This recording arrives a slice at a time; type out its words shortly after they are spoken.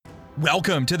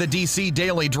Welcome to the DC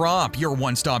Daily Drop, your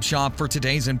one-stop shop for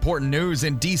today's important news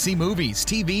in DC movies,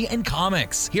 TV, and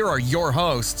comics. Here are your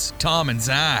hosts, Tom and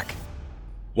Zach.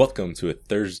 Welcome to a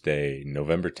Thursday,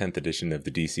 November 10th edition of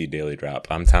the DC Daily Drop.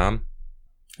 I'm Tom.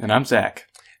 And I'm Zach.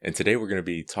 And today we're going to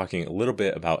be talking a little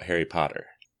bit about Harry Potter.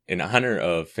 In honor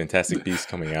of Fantastic Beasts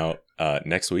coming out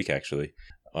next week, actually.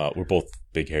 We're both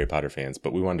big Harry Potter fans,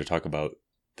 but we wanted to talk about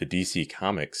the DC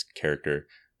Comics character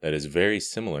that is very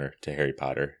similar to Harry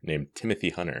Potter, named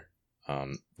Timothy Hunter.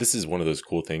 This is one of those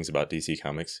cool things about DC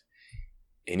Comics.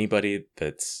 Anybody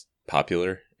that's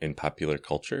popular in popular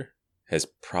culture there's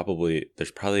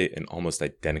probably an almost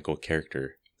identical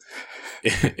character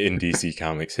in DC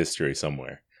Comics history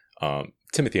somewhere.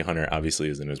 Timothy Hunter obviously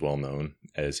isn't as well known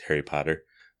as Harry Potter,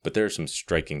 but there are some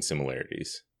striking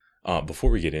similarities. Before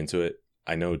we get into it,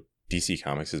 I know DC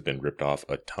Comics has been ripped off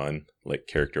a ton, like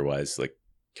character-wise, like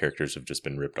characters have just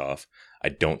been ripped off. I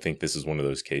don't think this is one of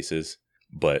those cases,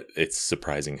 but it's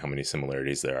surprising how many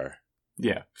similarities there are.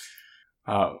 Yeah.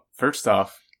 First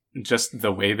off, just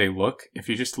the way they look. If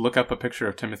you just look up a picture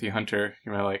of Timothy Hunter,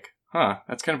 you're like,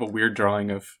 that's kind of a weird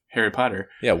drawing of Harry Potter.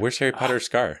 Yeah, where's Harry Potter's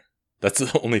scar? That's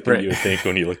the only thing you would think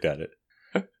when you looked at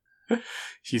it.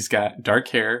 He's got dark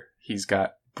hair. He's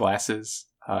got glasses.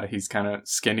 He's kind of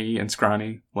skinny and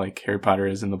scrawny like Harry Potter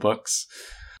is in the books.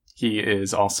 He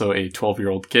is also a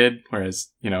 12-year-old kid, whereas,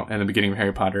 in the beginning of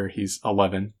Harry Potter, he's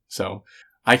 11. So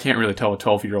I can't really tell a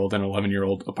 12-year-old and an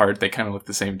 11-year-old apart. They kind of look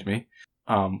the same to me.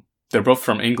 They're both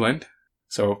from England,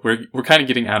 so we're kind of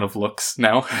getting out of looks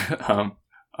now.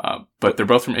 But they're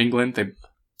both from England.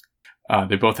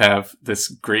 They both have this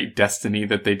great destiny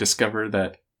that they discover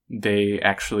that they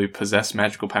actually possess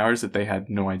magical powers that they had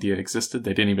no idea existed.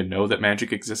 They didn't even know that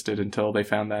magic existed until they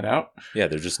found that out. Yeah,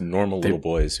 they're just normal little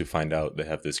boys who find out they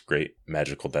have this great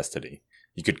magical destiny.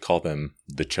 You could call them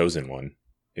the chosen one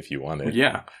if you wanted.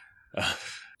 Yeah.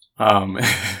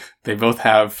 They both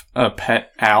have a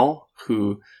pet owl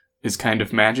who is kind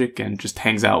of magic and just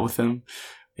hangs out with them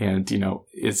and,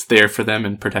 is there for them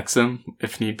and protects them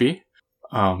if need be.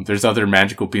 There's other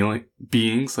magical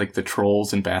beings like the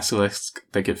trolls and basilisks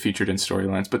that get featured in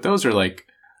storylines, but those are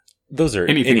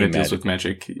anything that deals with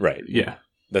magic. Right. Yeah.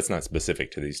 That's not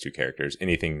specific to these two characters.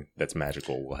 Anything that's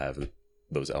magical will have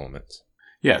those elements.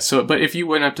 Yeah. So, but if you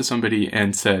went up to somebody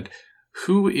and said,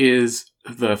 who is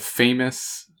the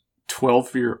famous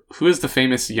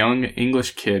young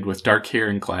English kid with dark hair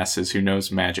and glasses who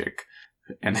knows magic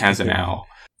and has an owl?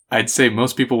 I'd say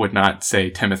most people would not say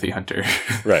Timothy Hunter.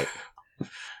 Right.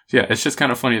 Yeah, it's just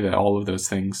kind of funny that all of those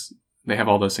things, they have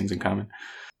all those things in common.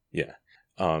 Yeah.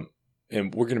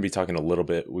 And we're going to be talking a little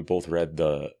bit. We both read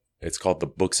it's called The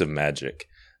Books of Magic.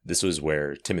 This was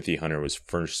where Timothy Hunter was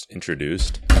first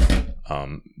introduced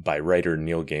by writer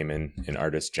Neil Gaiman and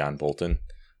artist John Bolton.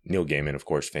 Neil Gaiman, of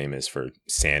course, famous for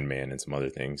Sandman and some other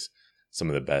things. Some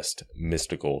of the best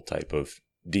mystical type of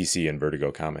DC and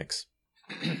Vertigo comics.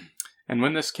 And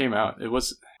when this came out, it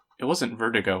wasn't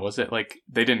Vertigo, was it? Like,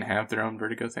 they didn't have their own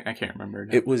Vertigo thing? I can't remember.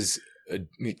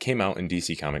 It came out in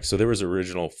DC Comics. So there was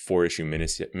original 4-issue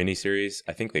miniseries.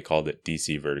 I think they called it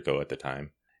DC Vertigo at the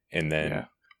time. And then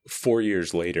 4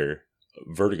 years later,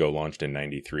 Vertigo launched in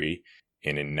 93.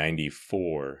 And in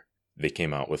 94, they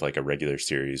came out with like a regular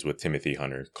series with Timothy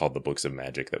Hunter called The Books of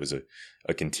Magic. That was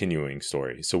a continuing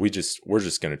story. So we're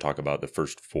just going to talk about the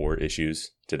first 4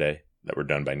 issues today that were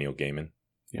done by Neil Gaiman.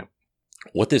 Yep.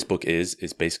 What this book is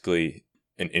basically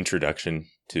an introduction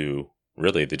to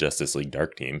really the Justice League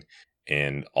Dark Team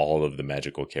and all of the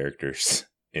magical characters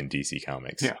in DC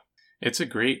Comics. Yeah. It's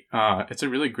a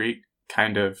really great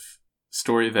kind of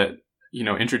story that,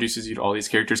 introduces you to all these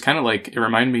characters. Kind of like, it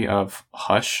reminded me of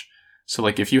Hush. So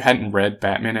like if you hadn't read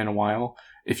Batman in a while,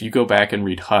 if you go back and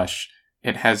read Hush,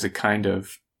 it has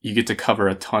you get to cover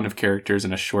a ton of characters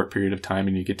in a short period of time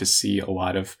and you get to see a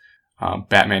lot of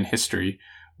Batman history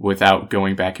without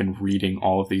going back and reading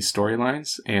all of these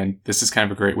storylines. And this is kind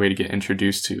of a great way to get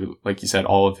introduced to, like you said,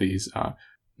 all of these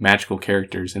magical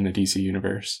characters in the DC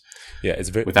universe. Yeah,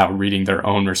 it's without reading their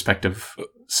own respective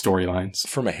storylines.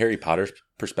 From a Harry Potter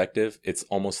perspective, it's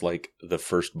almost like the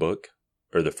first book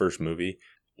or the first movie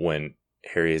when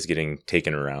Harry is getting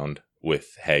taken around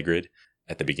with Hagrid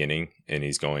at the beginning and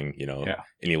he's going, and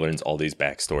he learns all these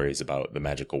backstories about the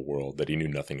magical world that he knew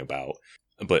nothing about.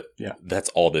 But that's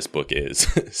all this book is.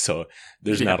 So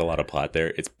there's not a lot of plot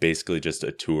there. It's basically just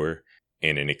a tour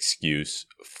and an excuse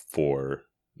for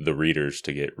the readers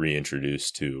to get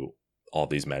reintroduced to all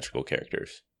these magical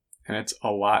characters. And it's a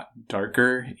lot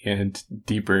darker and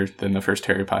deeper than the first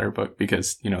Harry Potter book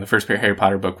because, the first Harry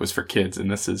Potter book was for kids and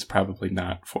this is probably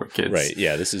not for kids. Right.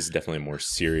 Yeah, this is definitely a more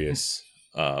serious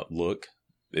look.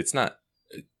 It's not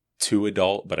too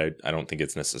adult, but I don't think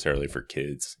it's necessarily for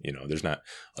kids. There's not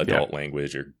adult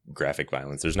language or graphic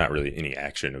violence. There's not really any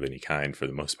action of any kind for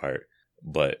the most part,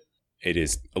 but it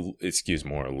skews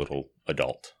more a little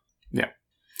adult. Yeah.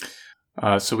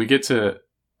 So we get to,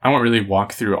 I won't really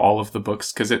walk through all of the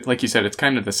books because like you said, it's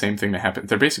kind of the same thing that happened.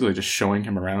 They're basically just showing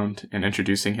him around and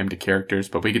introducing him to characters,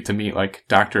 but we get to meet like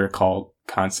Dr. Occult,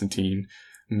 Constantine,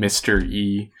 Mr.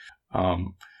 E,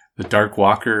 the Dark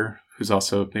Walker, who's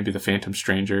also maybe the Phantom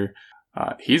Stranger.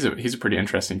 He's a pretty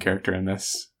interesting character in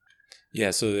this.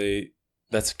 Yeah, so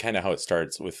that's kind of how it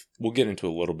starts with, we'll get into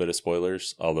a little bit of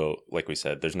spoilers, although like we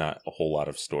said, there's not a whole lot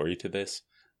of story to this.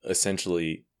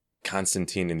 Essentially,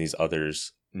 Constantine and these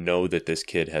others know that this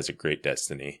kid has a great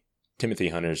destiny. Timothy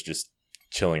Hunter's just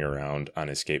chilling around on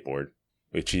his skateboard,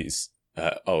 which he's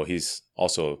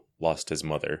also lost his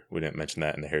mother. We didn't mention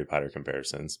that in the Harry Potter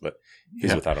comparisons, but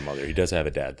he's without a mother. He does have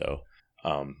a dad though.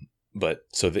 But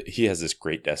so he has this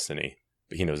great destiny,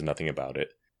 but he knows nothing about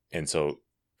it. And so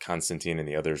Constantine and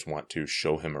the others want to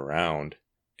show him around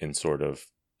and sort of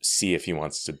see if he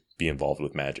wants to be involved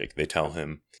with magic. They tell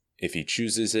him if he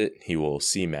chooses it, he will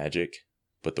see magic,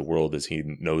 but the world as he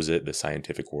knows it, the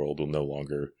scientific world, he'll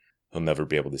never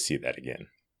be able to see that again.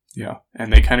 Yeah.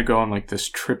 And they kind of go on like this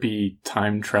trippy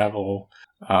time travel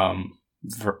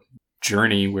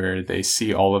journey where they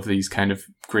see all of these kind of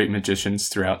great magicians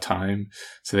throughout time.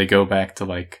 So they go back to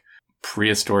like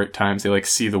prehistoric times. They like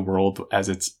see the world as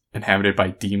it's inhabited by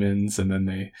demons, and then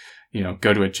they,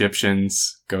 go to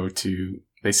Egyptians,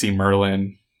 they see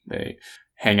Merlin, they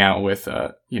hang out with,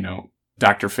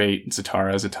 Dr. Fate,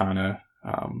 Zatara, Zatanna,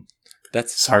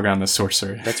 that's Sargon the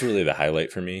Sorcerer. That's really the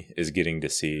highlight for me, is getting to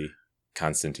see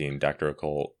Constantine, Dr.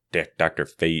 Occult, Dr.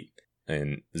 Fate,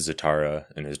 and Zatara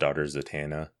and his daughter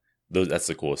Zatanna. That's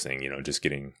the coolest thing, just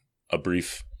getting a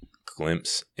brief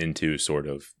glimpse into sort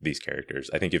of these characters.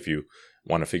 I think if you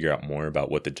want to figure out more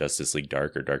about what the Justice League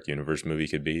Dark or Dark Universe movie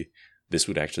could be, this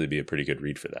would actually be a pretty good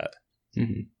read for that.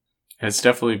 Mm-hmm. It's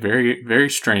definitely very, very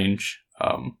strange.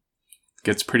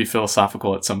 Gets pretty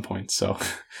philosophical at some point, so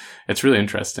it's really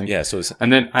interesting. Yeah. So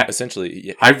and then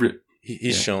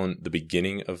he's shown the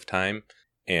beginning of time,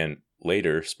 and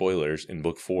later, spoilers, in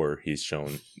book 4, he's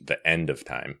shown the end of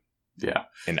time. Yeah.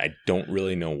 And I don't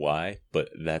really know why, but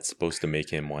that's supposed to make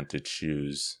him want to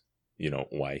choose,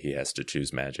 why he has to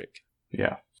choose magic.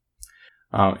 Yeah.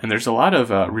 And there's a lot of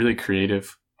really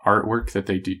creative artwork that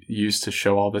they use to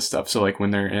show all this stuff. So like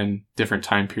when they're in different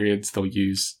time periods, they'll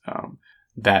use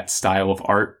that style of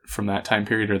art from that time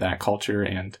period or that culture,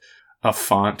 and a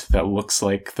font that looks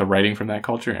like the writing from that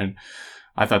culture. And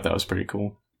I thought that was pretty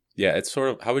cool. Yeah. It's sort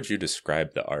of, how would you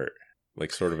describe the art?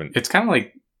 Like sort of it's kind of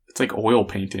like, it's like oil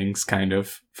paintings kind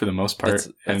of for the most part.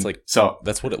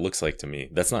 That's what it looks like to me.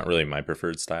 That's not really my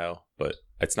preferred style, but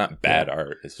it's not bad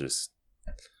art. It's just,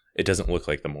 it doesn't look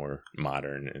like the more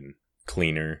modern and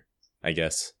cleaner, I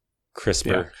guess,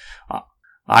 crisper. Yeah.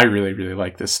 I really, really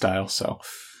like this style, so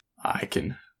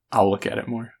I'll look at it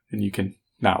more, and you can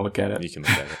not look at it. You can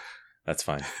look at it. That's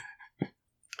fine.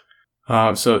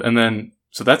 So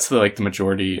that's the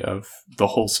majority of the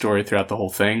whole story throughout the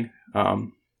whole thing.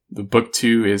 The book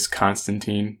 2 is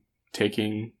Constantine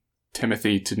taking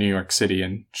Timothy to New York City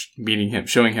and meeting him,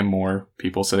 showing him more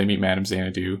people. So they meet Madame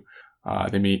Xanadu.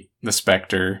 They meet the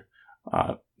Spectre,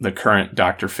 the current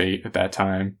Dr. Fate at that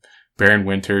time. Baron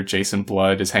Winter, Jason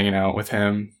Blood is hanging out with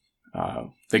him.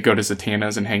 They go to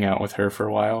Zatanna's and hang out with her for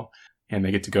a while. And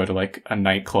they get to go to like a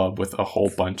nightclub with a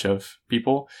whole bunch of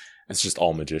people. It's just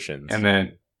all magicians. And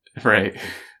then, right.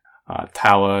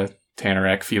 Tala,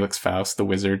 Tanarak, Felix Faust, the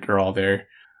wizard are all there.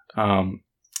 And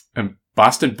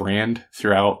Boston Brand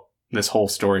throughout this whole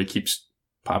story keeps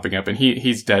popping up, and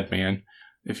he's Dead Man.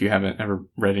 If you haven't ever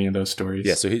read any of those stories,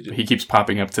 yeah. So he keeps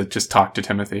popping up to just talk to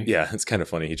Timothy. Yeah, it's kind of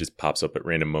funny. He just pops up at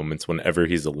random moments whenever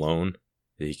he's alone.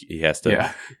 He has to.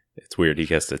 Yeah. It's weird. He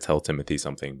has to tell Timothy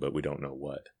something, but we don't know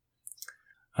what.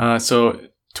 So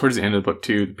towards the end of the book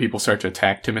too, people start to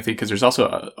attack Timothy because there's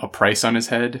also a price on his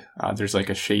head. There's like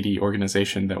a shady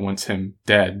organization that wants him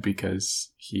dead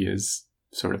because he is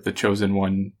sort of the chosen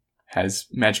one, has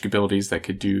magic abilities that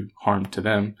could do harm to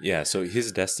them. Yeah, so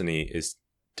his destiny is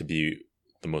to be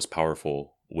the most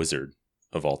powerful wizard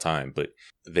of all time, but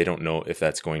they don't know if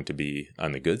that's going to be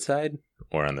on the good side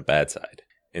or on the bad side.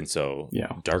 And so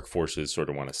dark forces sort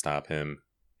of want to stop him,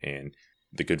 and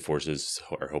the good forces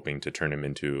are hoping to turn him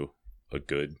into a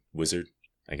good wizard,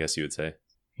 I guess you would say.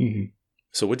 Mm-hmm.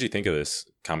 So what did you think of this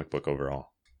comic book overall?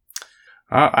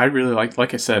 I really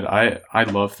like I said, I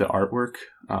love the artwork,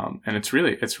 and it's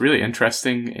really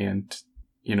interesting, and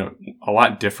a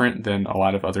lot different than a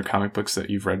lot of other comic books that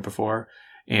you've read before.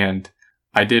 And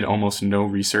I did almost no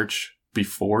research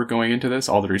before going into this.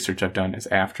 All the research I've done is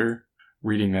after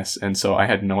reading this. And so I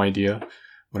had no idea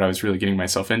what I was really getting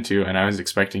myself into. And I was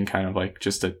expecting kind of like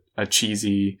just a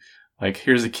cheesy, like,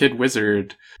 here's a kid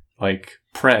wizard, like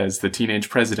Prez, the teenage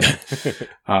president.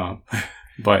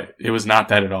 But it was not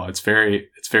that at all. It's very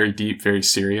deep, very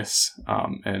serious.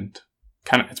 And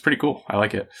it's pretty cool. I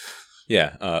like it.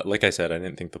 Yeah. Like I said, I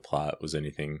didn't think the plot was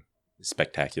anything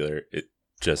spectacular. It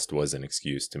just was an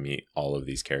excuse to meet all of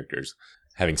these characters.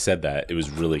 Having said that, it was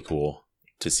really cool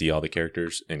to see all the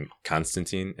characters, and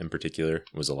Constantine in particular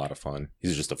was a lot of fun.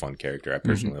 He's just a fun character. I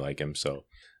personally like him, so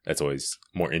that's always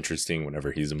more interesting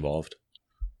whenever he's involved.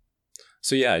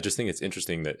 So yeah, I just think it's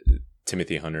interesting that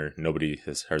Timothy Hunter, nobody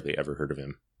has hardly ever heard of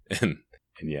him, and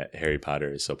yet Harry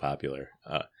Potter is so popular.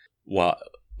 While,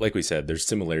 like we said, there's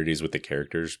similarities with the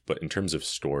characters, but in terms of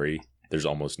story, there's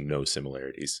almost no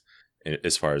similarities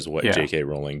as far as what J.K.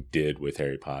 Rowling did with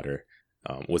Harry Potter.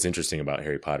 What's interesting about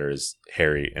Harry Potter is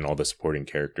Harry and all the supporting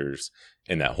characters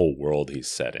and that whole world he's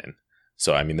set in.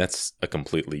 So, I mean, that's a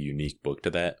completely unique book to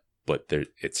that, but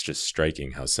it's just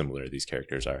striking how similar these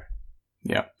characters are.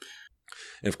 Yeah.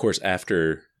 And of course,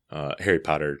 after Harry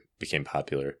Potter became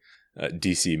popular,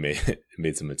 DC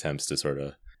made some attempts to sort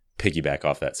of piggyback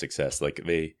off that success. Like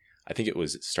I think it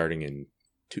was starting in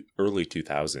early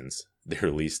 2000s, they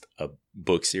released a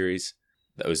book series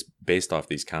that was based off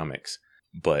these comics,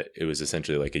 but it was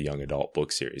essentially like a young adult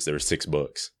book series. There were 6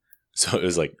 books. So it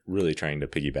was like really trying to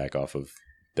piggyback off of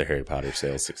the Harry Potter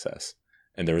sales success.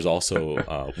 And there was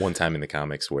also one time in the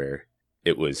comics where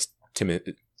it was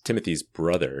Timothy's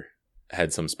brother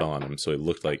had some spell on him, so it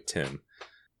looked like Tim,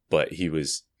 but he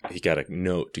got a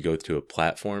note to go to a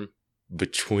platform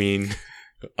between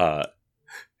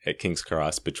at King's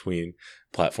Cross between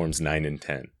platforms 9 and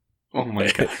 10. Oh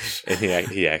my gosh. And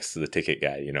he asks the ticket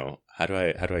guy, how do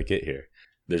I get here?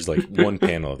 There's like one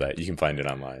panel of that. You can find it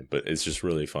online, but it's just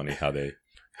really funny how they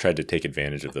tried to take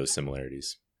advantage of those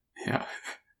similarities. Yeah.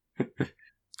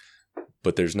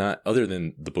 But there's not, other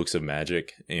than the books of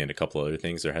magic and a couple other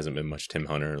things, there hasn't been much Tim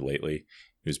Hunter lately.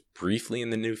 He was briefly in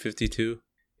the New 52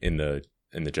 in the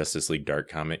Justice League Dark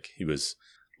comic. He was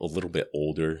a little bit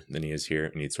older than he is here,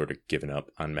 and he'd sort of given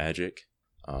up on magic.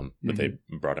 But they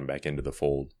brought him back into the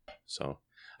fold. So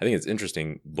I think it's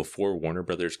interesting. Before Warner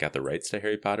Brothers got the rights to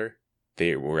Harry Potter,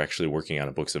 they were actually working on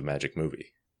a Books of Magic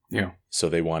movie. Yeah. So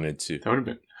they wanted to. That would have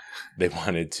been. They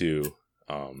wanted to.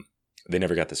 They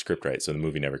never got the script right, so the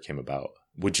movie never came about.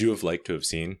 Would you have liked to have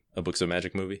seen a Books of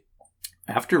Magic movie?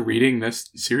 After reading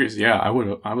this series, yeah, I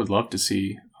would love to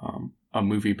see a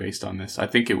movie based on this. I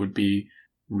think it would be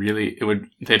really.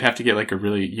 They'd have to get like a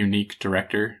really unique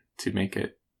director to make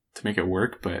it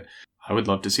work, but I would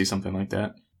love to see something like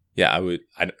that. Yeah, I would.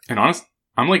 And honestly,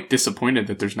 I'm like disappointed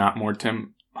that there's not more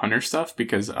Tim Hunter stuff,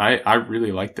 because I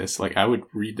really like this. Like, I would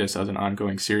read this as an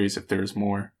ongoing series if there's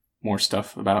more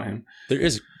stuff about him. There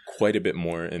is quite a bit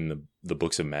more in the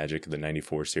Books of Magic, the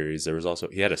 94 series. There was also,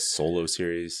 he had a solo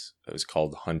series that was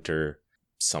called Hunter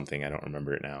something. I don't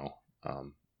remember it now.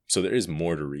 So there is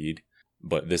more to read,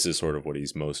 but this is sort of what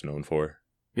he's most known for.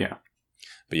 Yeah.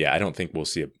 But yeah, I don't think we'll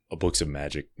see a Books of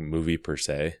Magic movie per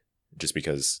se, just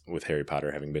because with Harry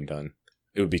Potter having been done.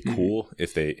 It would be cool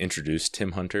if they introduced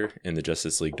Tim Hunter in the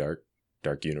Justice League Dark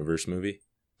Universe movie.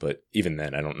 But even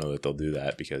then, I don't know that they'll do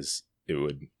that, because it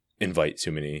would invite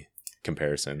too many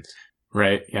comparisons.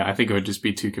 Right. Yeah, I think it would just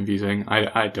be too confusing. I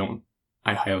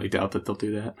highly doubt that they'll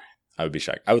do that. I would be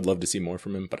shocked. I would love to see more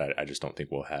from him, but I just don't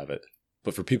think we'll have it.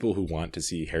 But for people who want to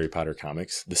see Harry Potter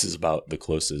comics, this is about the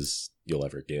closest you'll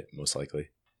ever get, most likely.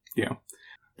 Yeah.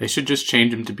 They should just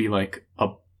change him to be like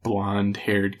a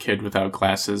blonde-haired kid without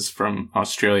glasses from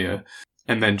Australia,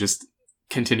 and then just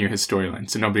continue his storyline.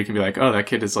 So nobody can be like, oh, that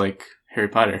kid is like Harry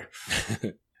Potter.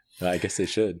 I guess they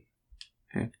should.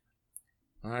 Yeah.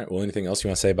 All right. Well, anything else you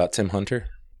want to say about Tim Hunter?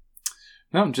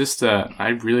 No, just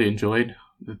I really enjoyed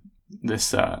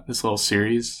this little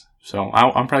series. So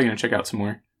I'm probably going to check out some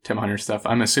more Tim Hunter stuff.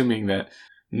 I'm assuming that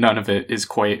none of it is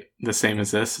quite the same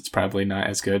as this. It's probably not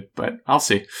as good, but I'll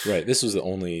see. Right. This was the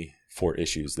only 4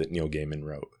 issues that Neil Gaiman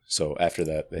wrote. So after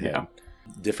that, they had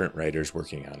different writers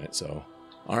working on it. So,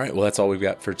 all right. Well, that's all we've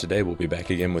got for today. We'll be back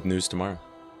again with news tomorrow.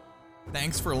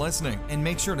 Thanks for listening, and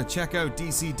make sure to check out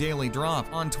DC Daily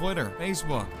Drop on Twitter,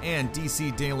 Facebook, and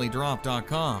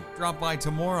DCDailyDrop.com. Drop by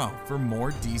tomorrow for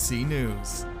more DC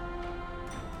news.